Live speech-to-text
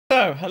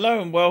So, hello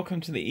and welcome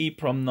to the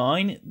EEPROM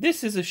 9.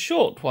 This is a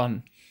short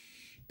one,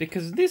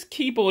 because this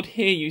keyboard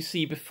here you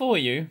see before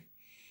you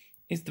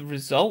is the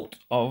result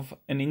of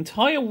an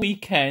entire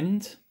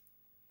weekend.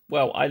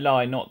 Well, I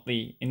lie, not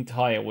the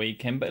entire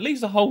weekend, but at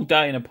least a whole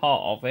day and a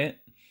part of it,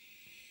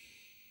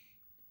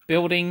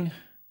 building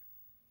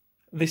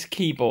this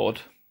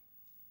keyboard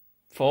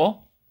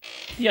for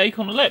the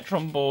Acorn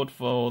Electron board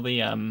for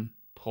the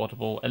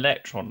portable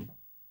Electron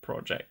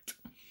project.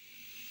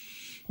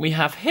 We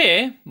have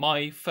here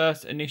my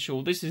first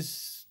initial, this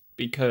is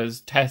because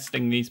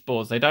testing these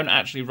boards, they don't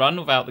actually run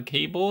without the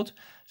keyboard.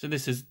 So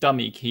this is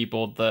dummy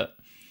keyboard that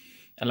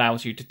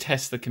allows you to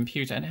test the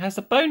computer, and it has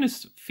the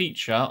bonus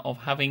feature of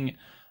having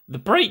the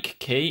break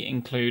key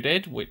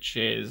included, which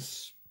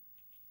is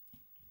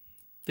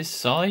this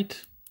side,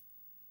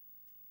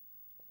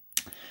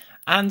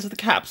 and the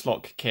caps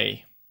lock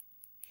key,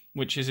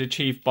 which is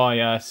achieved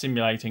by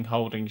simulating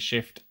holding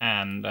shift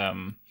and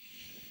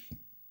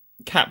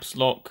caps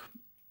lock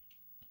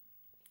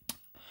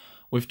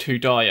with two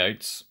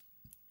diodes.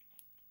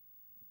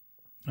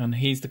 And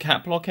here's the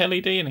cap lock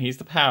LED and here's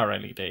the power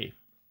LED.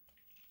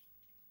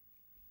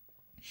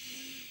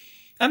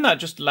 And that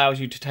just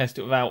allows you to test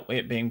it without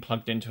it being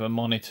plugged into a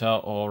monitor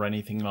or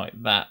anything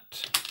like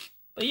that.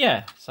 But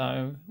yeah,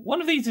 so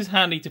one of these is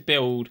handy to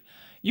build.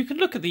 You can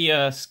look at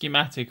the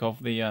schematic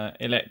of the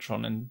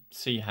Electron and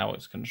see how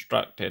it's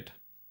constructed.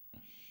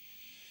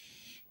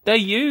 They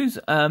use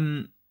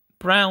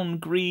brown,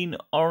 green,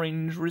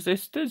 orange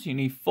resistors. You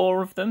need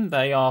 4 of them.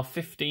 They are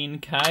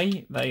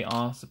 15K. They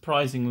are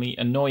surprisingly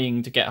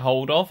annoying to get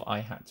hold of. I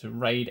had to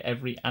raid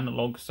every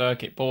analog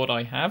circuit board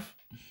I have.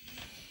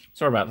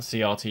 Sorry about the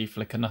CRT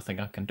flicker,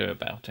 nothing I can do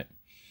about it.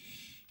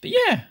 But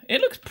yeah,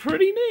 it looks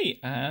pretty neat.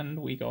 And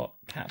we got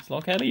caps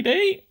lock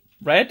LED,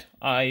 red.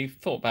 I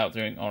thought about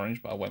doing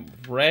orange, but I went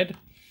with red.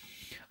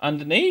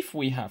 Underneath,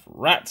 we have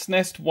rat's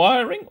nest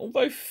wiring,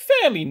 although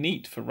fairly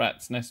neat for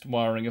rat's nest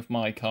wiring of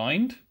my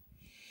kind.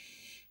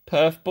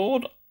 Perf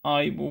board,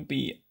 I will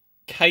be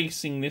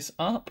casing this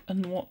up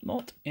and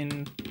whatnot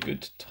in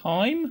good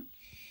time.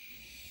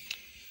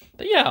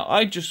 But yeah,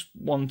 I just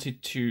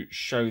wanted to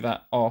show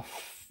that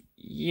off.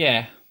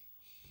 Yeah.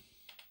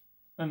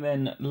 And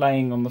then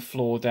laying on the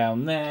floor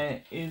down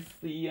there is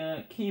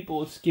the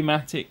keyboard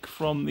schematic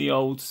from the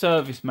old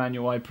service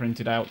manual I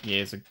printed out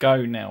years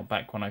ago now,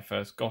 back when I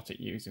first got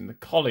it using the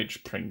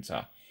college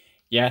printer.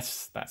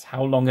 Yes, that's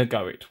how long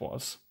ago it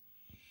was.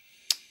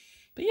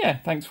 But yeah,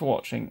 thanks for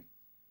watching.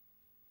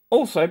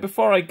 Also,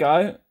 before I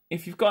go,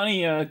 if you've got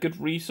any good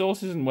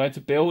resources and where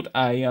to build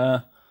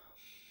a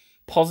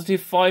positive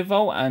 5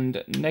 volt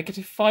and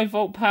negative 5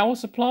 volt power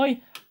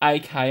supply,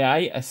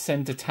 aka a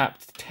center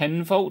tapped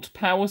 10 volt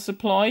power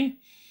supply,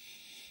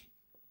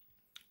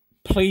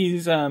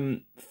 please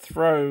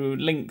throw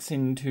links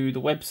into the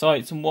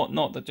websites and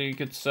whatnot that do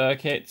good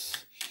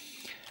circuits.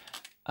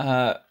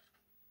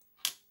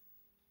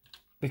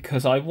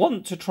 Because I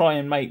want to try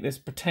and make this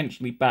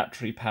potentially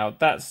battery powered.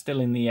 That's still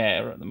in the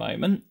air at the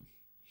moment.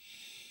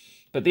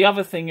 But the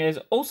other thing is,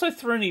 also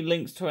throw any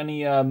links to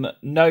any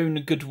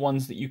known good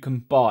ones that you can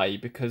buy,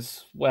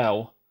 because,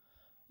 well,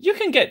 you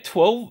can get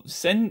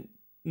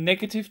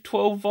negative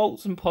 12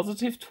 volts and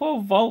positive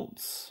 12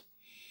 volts,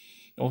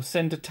 or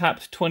center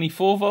tapped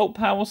 24 volt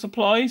power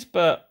supplies,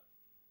 but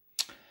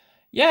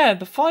yeah,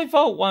 the 5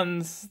 volt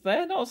ones,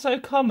 they're not so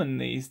common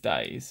these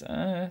days.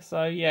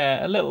 So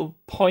yeah, a little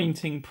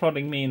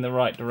prodding me in the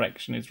right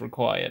direction is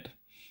required.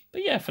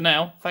 But yeah, for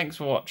now, thanks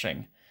for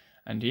watching.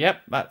 And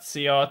yep, that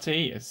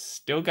CRT is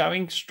still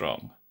going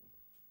strong.